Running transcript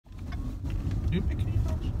You picking your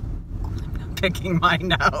nose? I'm not picking my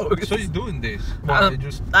nose. So you're doing this? Well,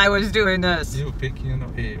 I was doing this. You picking your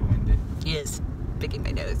nose? Hey, Wendy. Yes, picking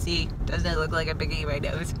my nose. See, doesn't it look like I'm picking my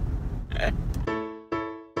nose?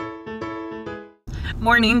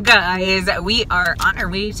 Morning, guys. We are on our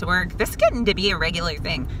way to work. This is getting to be a regular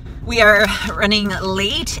thing. We are running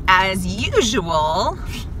late as usual.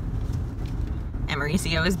 And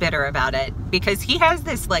Mauricio is bitter about it because he has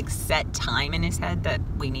this like set time in his head that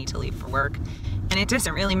we need to leave for work. And it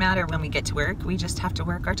doesn't really matter when we get to work. We just have to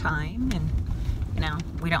work our time, and you know,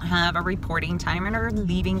 we don't have a reporting time or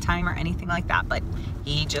leaving time or anything like that, but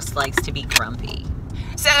he just likes to be grumpy.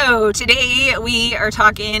 So today we are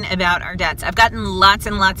talking about our debts. I've gotten lots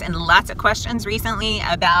and lots and lots of questions recently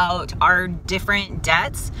about our different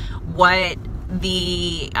debts, what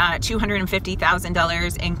the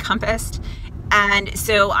 $250,000 encompassed. And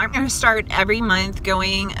so I'm going to start every month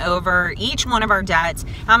going over each one of our debts,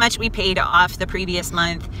 how much we paid off the previous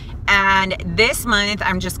month. And this month,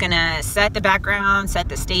 I'm just going to set the background, set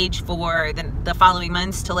the stage for the following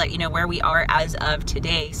months to let you know where we are as of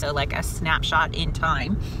today. So like a snapshot in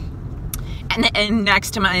time. And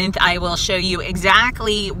next month, I will show you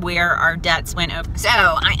exactly where our debts went over. So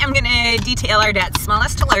I am going to detail our debts,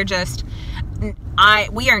 smallest to largest.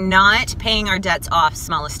 We are not paying our debts off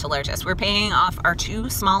smallest to largest. We're paying off our two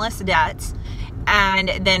smallest debts, and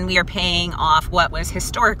then we are paying off what was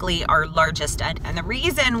historically our largest debt. And the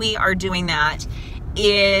reason we are doing that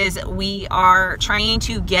is we are trying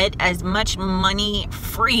to get as much money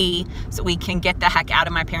free so we can get the heck out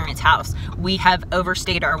of my parents' house. We have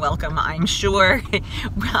overstayed our welcome, I'm sure.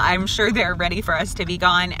 I'm sure they're ready for us to be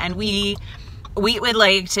gone, and we would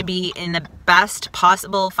like to be in the best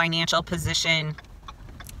possible financial position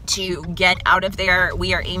to get out of there.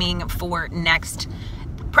 We are aiming for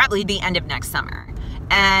probably the end of next summer.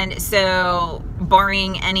 And so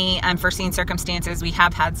barring any unforeseen circumstances, we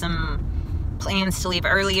have had some plans to leave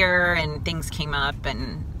earlier and things came up,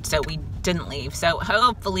 and so we didn't leave. So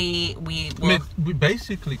hopefully we will. We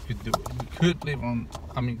basically could do it. We could live on,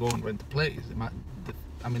 go and rent a place.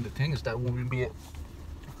 The thing is that when we be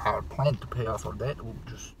our plan to pay off our debt, we'll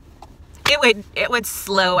just... It would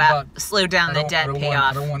slow down the debt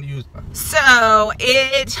payoff. I don't want to use that. So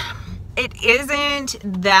it isn't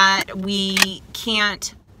that we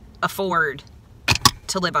can't afford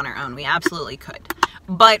to live on our own. We absolutely could.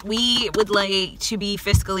 But we would like to be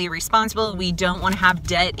fiscally responsible. We don't want to have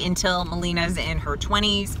debt until Melina's in her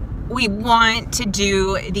 20s. We want to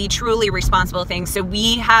do the truly responsible thing. So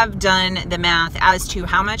we have done the math as to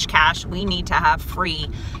how much cash we need to have free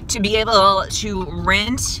to be able to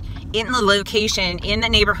rent in the location, in the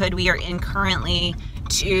neighborhood we are in currently,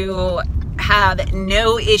 to have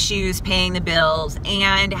no issues paying the bills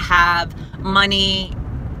and have money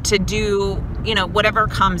to do, whatever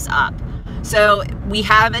comes up. So we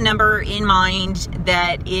have a number in mind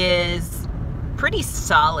that is pretty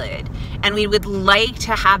solid, and we would like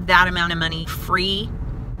to have that amount of money free.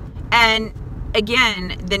 And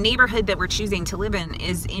again, the neighborhood that we're choosing to live in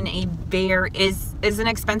is in is an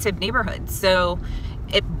expensive neighborhood. So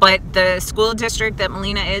but the school district that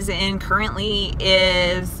Melina is in currently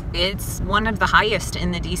it's one of the highest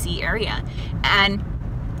in the DC area, and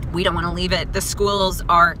we don't want to leave it. The schools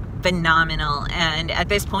are phenomenal, and at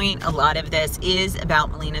this point, a lot of this is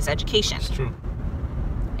about Melina's education. It's true.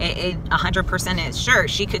 It 100% is. Sure,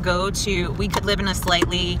 we could live in a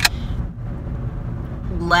slightly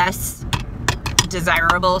less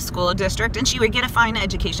desirable school district and she would get a fine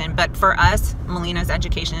education, but for us, Melina's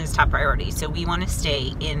education is top priority, so we want to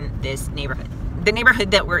stay in this neighborhood. The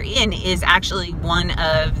neighborhood that we're in is actually one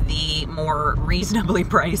of the more reasonably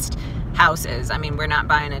priced houses. We're not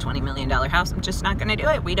buying a $20 million house. I'm just not going to do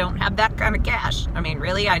it. We don't have that kind of cash.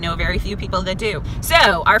 Really, I know very few people that do.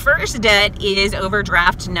 So our first debt is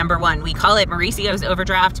overdraft number one. We call it Mauricio's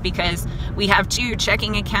overdraft because we have two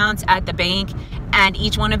checking accounts at the bank, and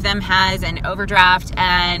each one of them has an overdraft,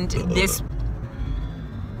 and this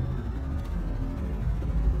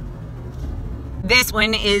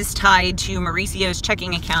one is tied to Mauricio's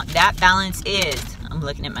checking account. That balance is, I'm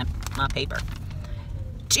looking at my paper,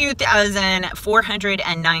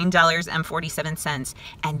 $2,409.47,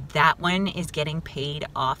 and that one is getting paid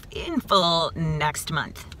off in full next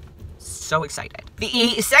month. So excited.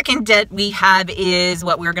 The second debt we have is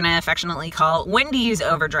what we're going to affectionately call Wendy's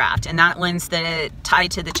overdraft, and that one's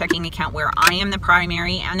tied to the checking account where I am the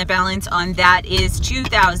primary, and the balance on that is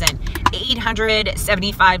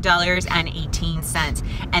 $2,875.18,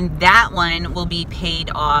 and that one will be paid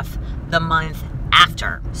off the month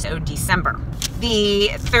after, so December. The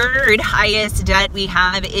third highest debt we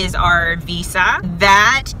have is our Visa.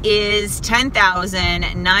 That is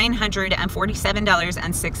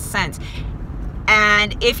 $10,947.06.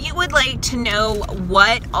 And if you would like to know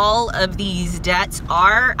what all of these debts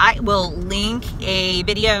are, I will link a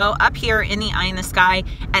video up here in the eye in the sky.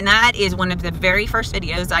 And that is one of the very first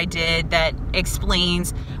videos I did that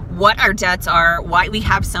explains what our debts are, why we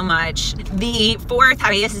have so much. The fourth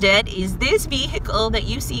highest debt is this vehicle that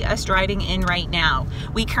you see us driving in right now.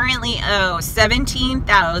 We currently owe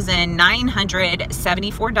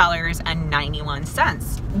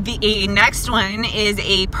 $17,974.91. The next one is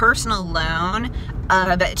a personal loan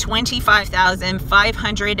of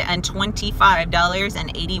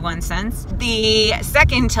 $25,525.81. The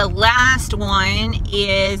second to last one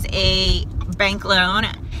is a bank loan.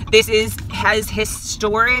 This has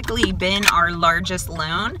historically been our largest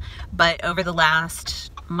loan, but over the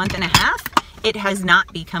last month and a half, it has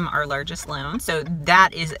not become our largest loan. So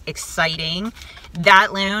that is exciting.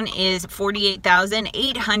 That loan is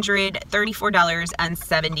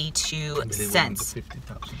 $48,834.72.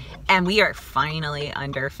 And we are finally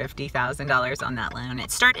under $50,000 on that loan.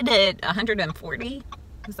 It started at $140,000.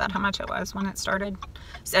 Is that how much it was when it started?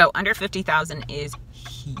 So under $50,000 is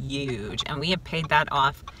huge, and we have paid that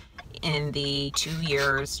off in the 2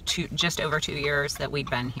 years, just over 2 years that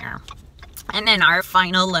we've been here. And then our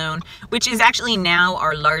final loan, which is actually now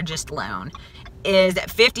our largest loan, is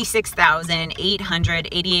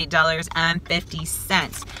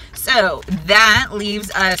 $56,888.50. So that leaves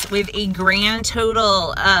us with a grand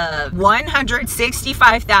total of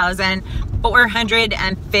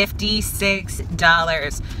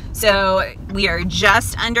 $165,456. So we are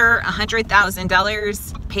just under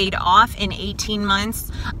 $100,000 paid off in 18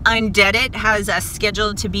 months. Undebted has us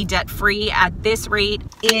scheduled to be debt free at this rate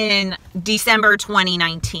in December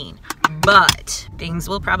 2019. But things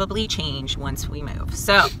will probably change once we move.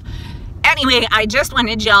 So anyway, I just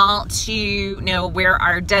wanted y'all to know where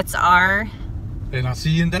our debts are. And I'll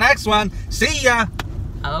see you in the next one. See ya.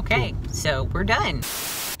 Okay, so we're done.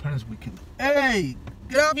 Parents weekend. Hey,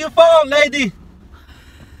 get off your phone, lady.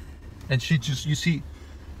 And she just, you see,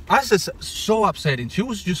 I was so upsetting. She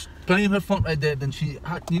was just playing her phone right there. Then she,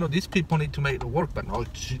 you know, these people need to make the work, but no,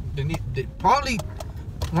 they probably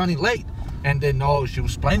running late. And then no, she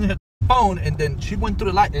was playing her phone, and then she went through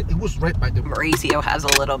the light. It was red by the. Mauricio has a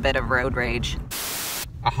little bit of road rage.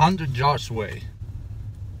 100 yards away.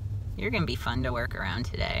 You're gonna be fun to work around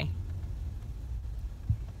today.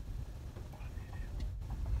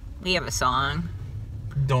 We have a song.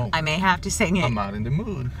 Don't. I may have to sing it. I'm not in the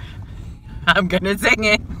mood. I'm gonna sing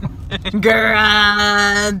it. Grumpy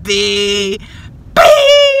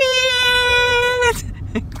pants,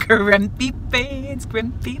 grumpy pants,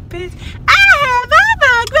 grumpy pants. I have all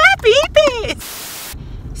my grumpy pants.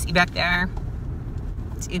 See back there?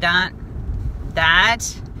 See that? That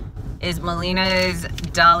is Melina's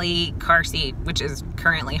dolly car seat, which is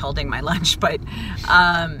currently holding my lunch. But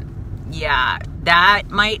yeah, that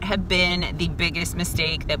might have been the biggest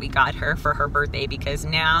mistake that we got her for her birthday, because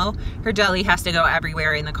now her dolly has to go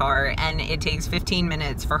everywhere in the car, and it takes 15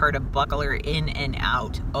 minutes for her to buckle her in and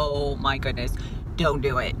out. Oh my goodness. Don't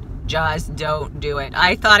do it. Just don't do it.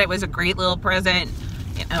 I thought it was a great little present.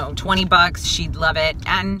 You know, 20 bucks, she'd love it.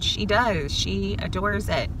 And she does. She adores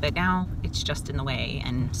it. But now it's just in the way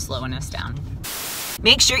and slowing us down.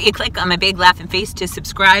 Make sure you click on my big laughing face to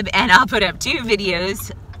subscribe, and I'll put up 2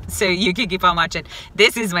 videos so you can keep on watching.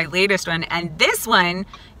 This is my latest one, and this one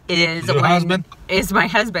is Your husband? Is my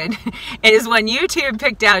husband. It is one YouTube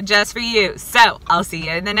picked out just for you. So I'll see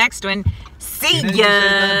you in the next one. See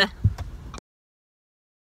ya.